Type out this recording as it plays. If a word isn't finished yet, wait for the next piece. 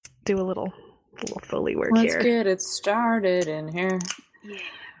do a little Foley work Let's here. get it started in here. Yeah.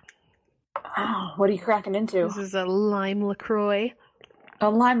 Oh, what are you cracking into? This is a lime LaCroix. A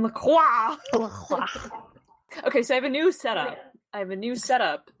lime LaCroix. Okay, so I have a new setup.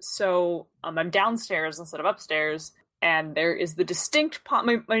 So I'm downstairs instead of upstairs, and there is the distinct.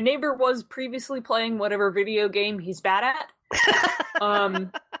 My neighbor was previously playing whatever video game he's bad at.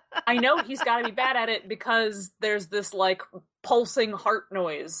 I know he's got to be bad at it because there's this like pulsing heart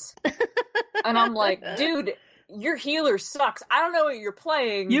noise, and I'm like, dude, your healer sucks. I don't know what you're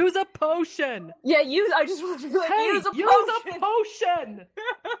playing. Use a potion. Yeah, I just want to be like, use a potion.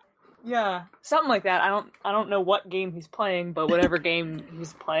 Yeah, something like that. I don't know what game he's playing, but whatever game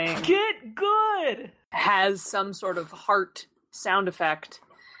he's playing, get good, has some sort of heart sound effect.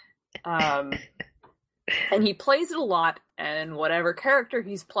 And he plays it a lot, and whatever character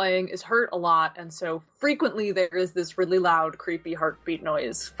he's playing is hurt a lot, and so frequently there is this really loud, creepy heartbeat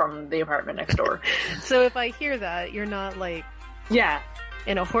noise from the apartment next door. So if I hear that, you're not like, yeah,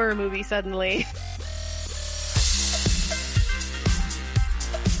 in a horror movie suddenly.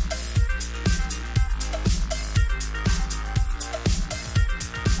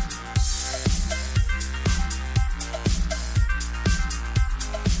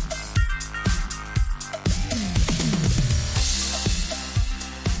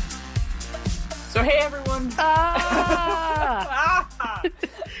 So hey everyone!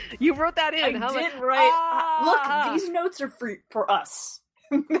 You wrote that in. I did write. Look, these notes are free for us.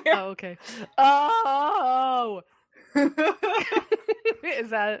 Oh, okay. Oh, is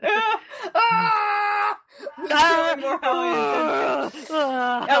that? Yeah,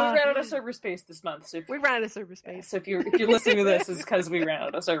 we ran out of server space this month. So we ran out of server space. So if you're listening to this, it's because we ran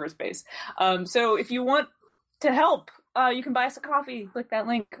out of server space. So if you want to help, you can buy us a coffee. Click that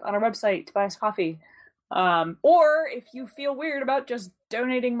link on our website to buy us coffee. Or if you feel weird about just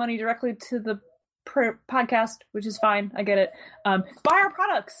donating money directly to the podcast, which is fine, I get it. Buy our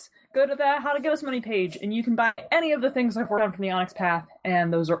products. Go to the How to Get Us Money page, and you can buy any of the things I've worked on from the Onyx Path,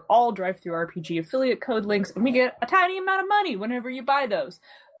 and those are all Drive-Thru-RPG affiliate code links, and we get a tiny amount of money whenever you buy those.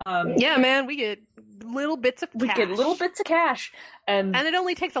 Yeah, man, we get little bits of cash. We get little bits of cash. And it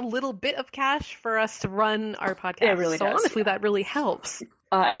only takes a little bit of cash for us to run our podcast. It really does. Honestly, that really helps.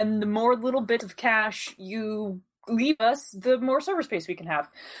 And the more little bit of cash you leave us, the more server space we can have.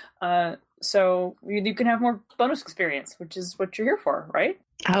 So you can have more bonus experience, which is what you're here for, right?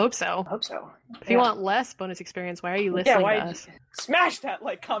 I hope so. If you want less bonus experience, why are you listening to us? Smash that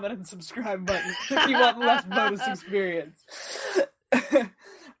like, comment, and subscribe button if you want less bonus experience.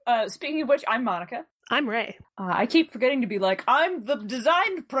 Speaking of which, I'm Monica. I'm Ray. I keep forgetting to be like, I'm the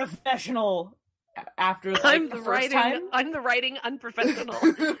design professional after like, I'm the first time. I'm the writing unprofessional.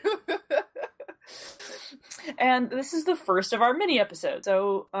 And this is the first of our mini episodes,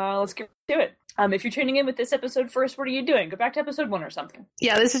 so let's get to it. If you're tuning in with this episode first, what are you doing? Go back to episode 1 or something.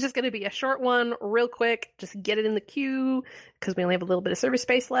 Yeah, this is just going to be a short one, real quick. Just get it in the queue, because we only have a little bit of server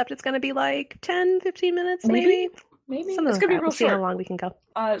space left. It's going to be like 10, 15 minutes, maybe. Maybe. It's going to be real we'll short. See how long we can go.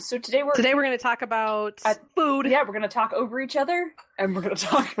 So today we're going to talk about food. Yeah, we're going to talk over each other, and we're going to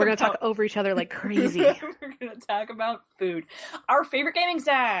talk over each other like crazy. We're going to talk about food. Our favorite gaming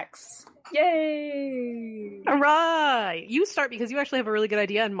snacks. Yay! All right. You start because you actually have a really good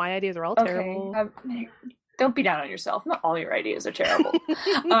idea, and my ideas are all terrible. Don't be down on yourself. Not all your ideas are terrible.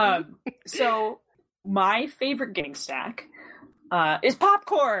 So my favorite gaming snack is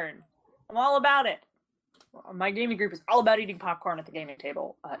popcorn. I'm all about it. My gaming group is all about eating popcorn at the gaming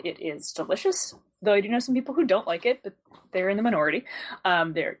table. It is delicious, though I do know some people who don't like it, but they're in the minority.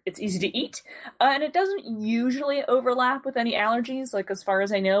 It's easy to eat, and it doesn't usually overlap with any allergies. Like, as far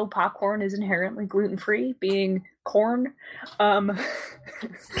as I know, popcorn is inherently gluten-free, being corn. And,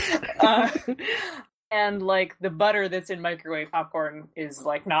 like, the butter that's in microwave popcorn is,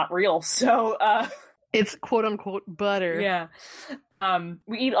 like, not real, so, it's quote-unquote butter. Yeah.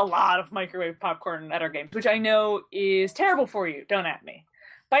 We eat a lot of microwave popcorn at our games, which I know is terrible for you. Don't at me.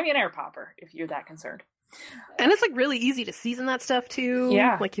 Buy me an air popper if you're that concerned. And it's like really easy to season that stuff too.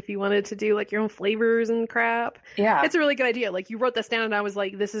 Yeah. Like if you wanted to do like your own flavors and crap. Yeah. It's a really good idea. Like you wrote this down and I was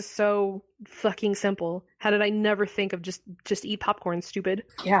like, this is so fucking simple. How did I never think of just eat popcorn, stupid?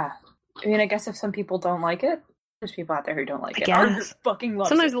 Yeah. I mean, I guess if some people don't like it, there's people out there who don't like it. Our group fucking loves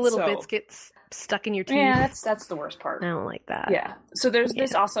Sometimes it, the little bits get stuck in your teeth. Yeah, that's the worst part. I don't like that. Yeah. So there's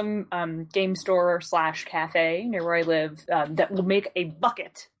this awesome game store / cafe near where I live that will make a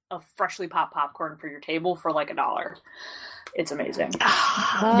bucket of freshly popped popcorn for your table for like $1. It's amazing.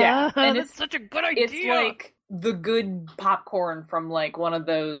 Yeah. And it's such a good idea. It's like the good popcorn from like one of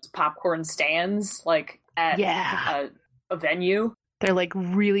those popcorn stands like at a venue. They're like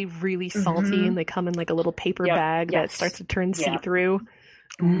really, really salty, and they come in like a little paper bag that starts to turn see-through.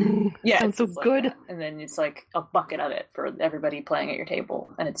 Sounds so good. Like and then it's like a bucket of it for everybody playing at your table,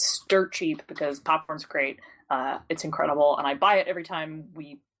 and it's dirt cheap because popcorn's great. It's incredible, and I buy it every time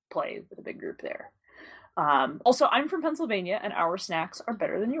we play with a big group there. Also, I'm from Pennsylvania, and our snacks are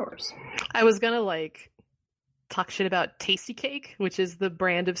better than yours. I was gonna like talk shit about Tasty Cake, which is the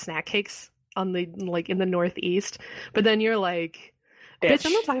brand of snack cakes on the like in the Northeast, but then you're like, bitch,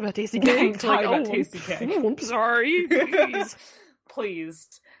 I'm not talking about Tasty Cake. Talking about Tasty Cake. I'm sorry. Please. Please.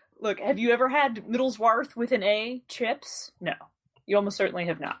 Look, have you ever had Middleswarth with an A chips? No. You almost certainly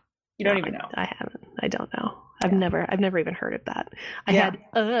have not. You don't even know. I haven't. I don't know. I've never even heard of that. I had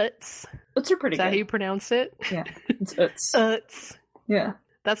Utz. Utz are pretty good. Is that how you pronounce it? Yeah. It's Utz. Utz. Yeah.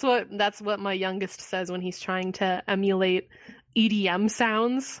 That's what my youngest says when he's trying to emulate EDM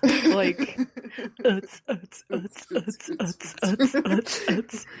sounds. Like Utz, Utz, Utz, Utz, Utz, Utz, Utz,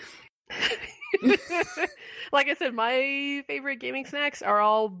 Utz. Like I said, my favorite gaming snacks are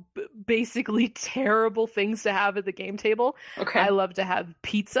all basically terrible things to have at the game table. Okay. I love to have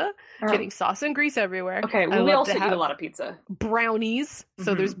pizza, getting sauce and grease everywhere. Okay, well, we also eat a lot of pizza. Brownies,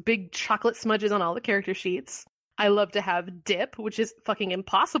 so there's big chocolate smudges on all the character sheets. I love to have dip, which is fucking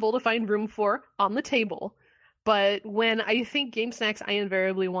impossible to find room for on the table. But when I think game snacks, I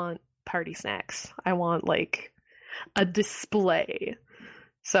invariably want party snacks. I want, like, a display.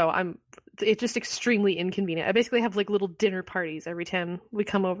 So it's just extremely inconvenient. I basically have like little dinner parties every time we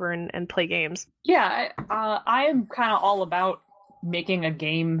come over and play games. Yeah, I am kind of all about making a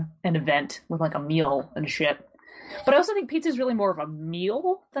game an event with like a meal and shit. But I also think pizza is really more of a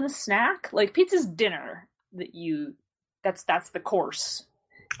meal than a snack. Like pizza's dinner that's the course.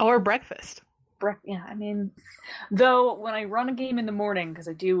 Or breakfast. Yeah, I mean, though when I run a game in the morning, because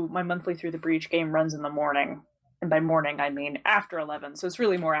I do my monthly Through the Breach game runs in the morning. And by morning, I mean after 11, so it's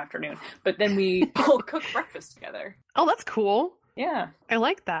really more afternoon. But then we all cook breakfast together. Oh, that's cool. Yeah. I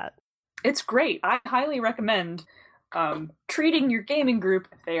like that. It's great. I highly recommend treating your gaming group,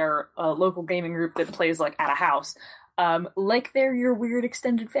 if they are a local gaming group that plays like at a house, like they're your weird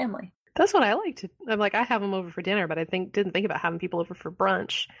extended family. That's what I like to. I'm like, I have them over for dinner, but I didn't think about having people over for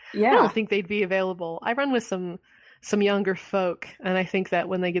brunch. Yeah. I don't think they'd be available. I run with some younger folk, and I think that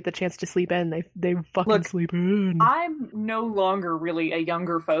when they get the chance to sleep in, they fucking sleep in. I'm no longer really a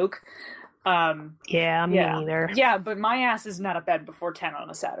younger folk. Me neither. Yeah, but my ass isn't out of bed before 10 on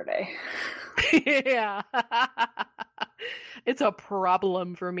a Saturday. Yeah. It's a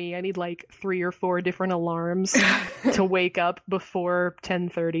problem for me. I need like 3 or 4 different alarms to wake up before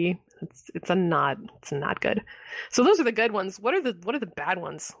 10:30. It's not good. So those are the good ones. What are the bad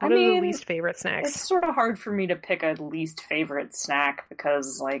ones? What are the least favorite snacks? It's sort of hard for me to pick a least favorite snack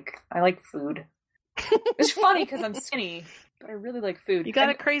because like I like food. It's funny because I'm skinny, but I really like food. You got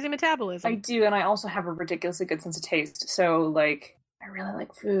a crazy metabolism. I do, and I also have a ridiculously good sense of taste. So like I really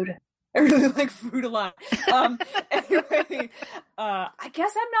like food. I really like food a lot. Anyway, I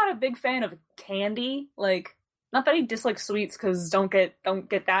guess I'm not a big fan of candy. Like, not that I dislike sweets, because don't get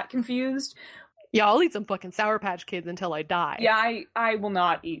that confused. Yeah, I'll eat some fucking Sour Patch Kids until I die. Yeah, I will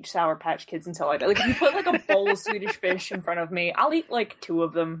not eat Sour Patch Kids until I die. Like, if you put like a bowl of Swedish Fish in front of me, I'll eat like 2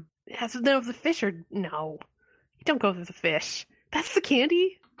 of them. Yeah, so no, the fish are no. You don't go for the fish. That's the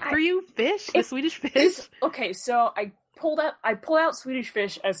candy for you, fish. The Swedish Fish. Okay, so I pulled out Swedish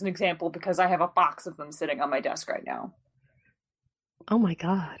Fish as an example because I have a box of them sitting on my desk right now. Oh my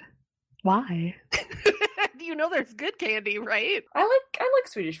god. Why? You know there's good candy, right? I like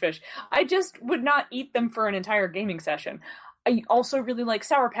Swedish Fish. I just would not eat them for an entire gaming session. I also really like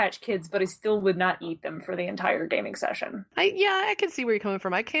Sour Patch Kids, but I still would not eat them for the entire gaming session. I can see where you're coming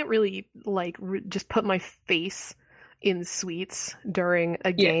from. I can't really just put my face in sweets during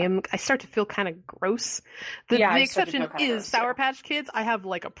a game. Yeah. I start to feel kind of gross. The exception is Sour Patch Kids. I have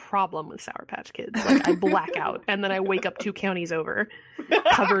like a problem with Sour Patch Kids. Like I black out and then I wake up 2 counties over,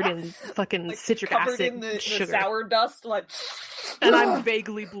 covered in fucking like citric acid, in the sugar, sour dust, like, and I'm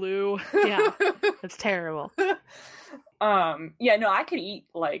vaguely blue. Yeah, it's terrible. I could eat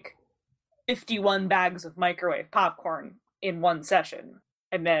like 51 bags of microwave popcorn in one session.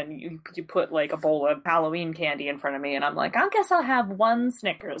 And then you put like a bowl of Halloween candy in front of me, and I'm like, I guess I'll have 1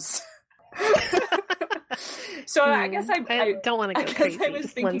 Snickers. So I guess I don't want to go crazy. I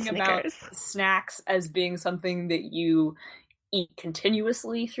was thinking about snacks as being something that you eat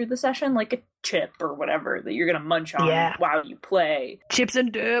continuously through the session, like a chip or whatever that you're gonna munch on while you play. Chips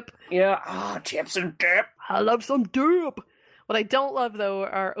and dip. Yeah, chips and dip. I love some dip. What I don't love, though,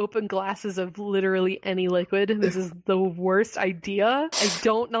 are open glasses of literally any liquid. This is the worst idea. I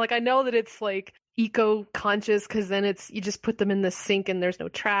don't know. Like, I know that it's, like, eco-conscious because then you just put them in the sink and there's no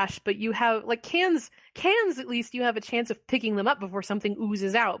trash. But you have like cans at least you have a chance of picking them up before something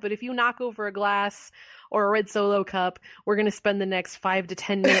oozes out. But if you knock over a glass or a red Solo cup, we're going to spend the next 5 to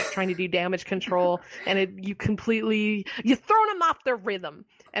 10 minutes trying to do damage control, and you've thrown them off their rhythm,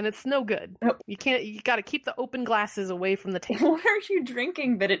 and it's no good. You got to keep the open glasses away from the table. What are you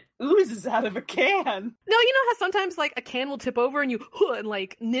drinking that it oozes out of a can? No, you know how sometimes like a can will tip over and and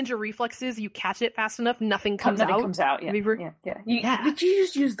like ninja reflexes, you catch it fast enough, nothing comes out. Nothing comes out, yeah. But you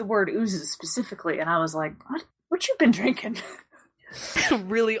just used the word oozes specifically, and I was like, what you been drinking?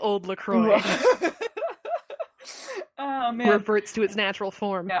 Really old LaCroix. Oh man, reverts to its natural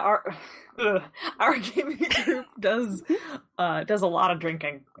form. Yeah, our gaming group does a lot of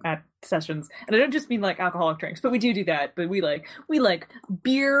drinking at sessions, and I don't just mean like alcoholic drinks, but we do that. But we like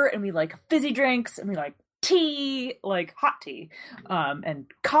beer, and we like fizzy drinks, and we like tea, like hot tea, and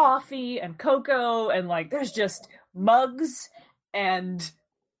coffee and cocoa, and like there's just mugs and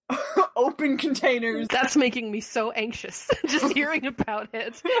open containers. That's making me so anxious just hearing about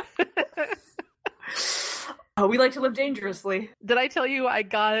it. Oh, we like to live dangerously. Did I tell you I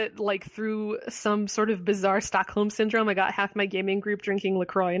got, like, through some sort of bizarre Stockholm syndrome, I got half my gaming group drinking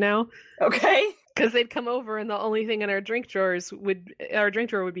LaCroix now? Okay. Because they'd come over and the only thing in our drink drawer would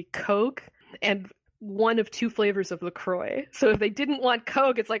be Coke and one of 2 flavors of LaCroix. So if they didn't want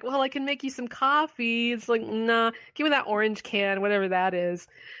Coke, it's like, well, I can make you some coffee. It's like, nah, give me that orange can, whatever that is.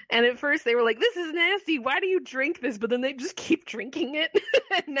 And at first they were like, this is nasty. Why do you drink this? But then they just keep drinking it.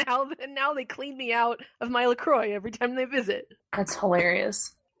 and now they clean me out of my LaCroix every time they visit. That's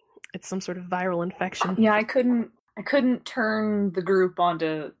hilarious. It's some sort of viral infection. Yeah, I couldn't turn the group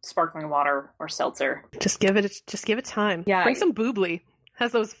onto sparkling water or seltzer. Just give it time. Yeah. Bring some Boobly.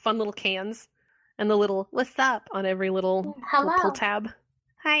 Has those fun little cans. And the little "what's up" on every little pull tab.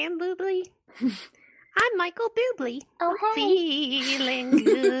 Hi, I'm Boobly. I'm Michael Bublé. Oh, hey. Feeling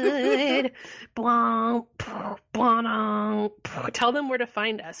good. Blah, blah, tell them where to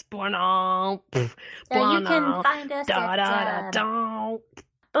find us. Blah, you can find us at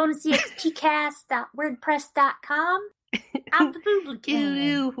bonusexpcast.wordpress.com. I'm the Boobly King.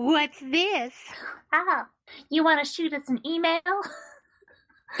 Ooh, what's this? Ah, you want to shoot us an email?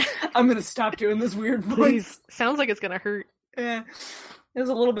 I'm going to stop doing this weird voice. Please. Sounds like it's going to hurt. Yeah. It was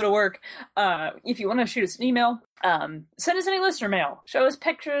a little bit of work. If you want to shoot us an email, send us any listener mail. Show us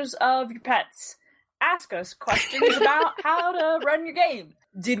pictures of your pets. Ask us questions about how to run your game.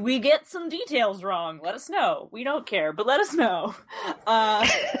 Did we get some details wrong? Let us know. We don't care, but let us know.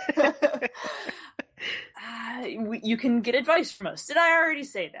 You can get advice from us. Did I already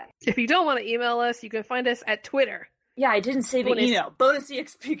say that? If you don't want to email us, you can find us at Twitter. Yeah, I didn't say the email.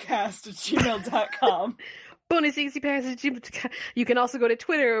 bonusexpcast@gmail.com. bonusexpcast@gmail.com. You can also go to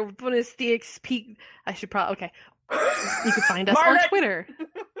Twitter, bonusexp. I should probably, okay. You can find us on Twitter.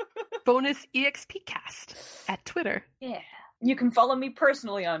 bonusexpcast at Twitter. Yeah. You can follow me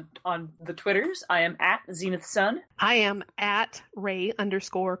personally on the Twitters. I am at Zenith Sun. I am at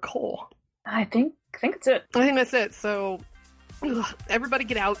Ray_Cole. I think that's it. I think that's it. So, everybody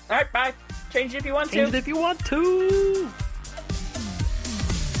get out. All right, bye. Change it if you want to. Change it if you want to.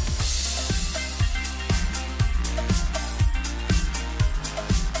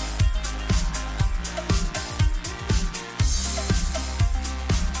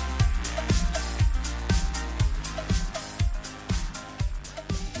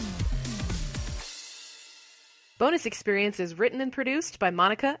 Bonus Experience is written and produced by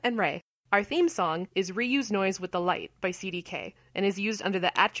Monica and Ray. Our theme song is Reuse Noise with the Light by CDK and is used under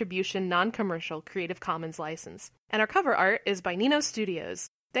the Attribution Non-Commercial Creative Commons license. And our cover art is by Nino Studios.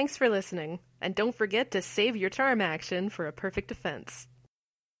 Thanks for listening, and don't forget to save your charm action for a perfect defense.